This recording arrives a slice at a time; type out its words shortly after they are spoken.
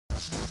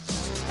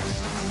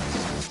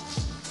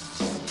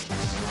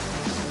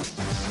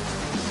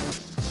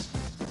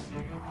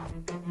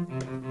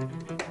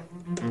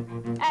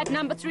At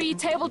number 3,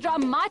 table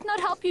drum might not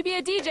help you be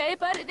a DJ,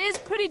 but it is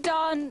pretty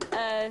darn,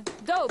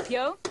 dope,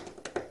 yo.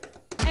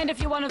 And if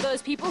you're one of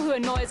those people who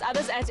annoys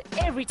others at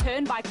every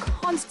turn by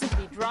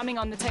constantly drumming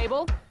on the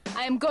table,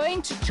 I am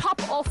going to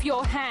chop off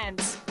your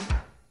hands.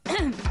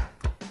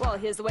 Well,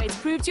 here's the way to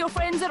prove to your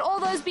friends that all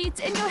those beats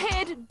in your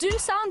head do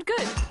sound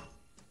good.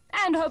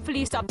 And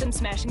hopefully stop them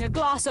smashing a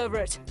glass over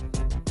it.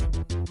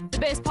 The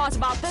best part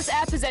about this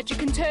app is that you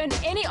can turn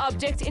any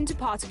object into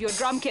part of your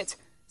drum kit.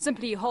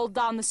 Simply hold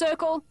down the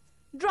circle,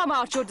 drum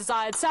out your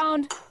desired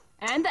sound,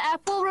 and the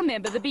app will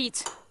remember the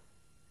beat.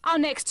 Our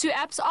next 2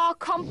 apps are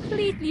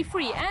completely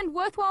free and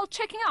worthwhile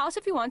checking out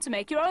if you want to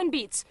make your own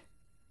beats.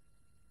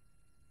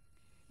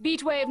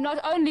 Beatwave not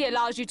only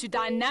allows you to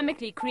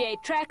dynamically create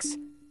tracks,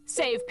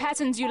 save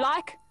patterns you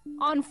like,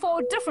 on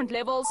 4 different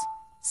levels,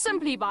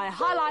 simply by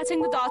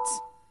highlighting the dots,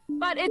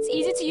 but it's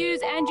easy to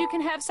use and you can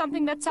have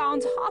something that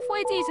sounds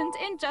halfway decent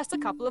in just a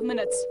couple of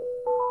minutes.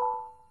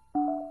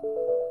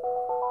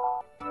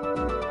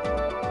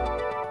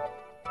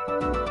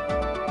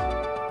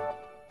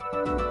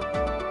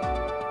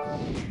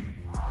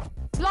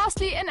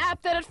 Lastly, an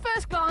app that at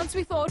first glance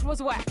we thought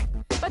was whack,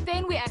 but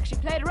then we actually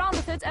played around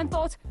with it and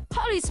thought,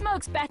 holy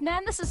smokes,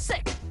 Batman, this is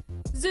sick.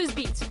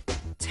 Zoosbeat.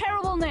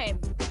 Terrible name,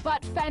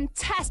 but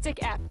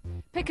fantastic app.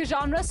 Pick a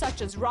genre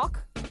such as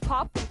rock,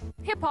 pop,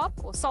 hip-hop,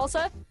 or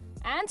salsa,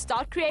 and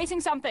start creating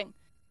something.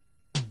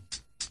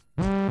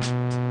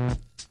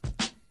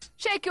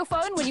 Shake your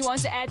phone when you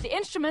want to add the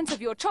instrument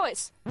of your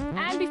choice,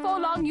 and before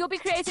long you'll be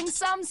creating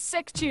some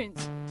sick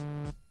tunes.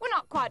 We're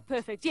not quite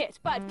perfect yet,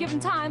 but given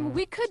time,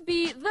 we could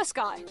be this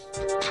guy.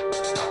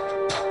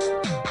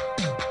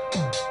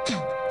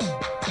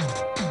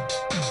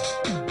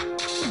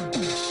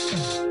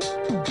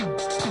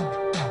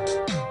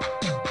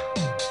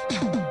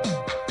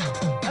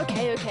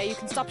 Okay, you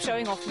can stop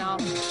showing off now.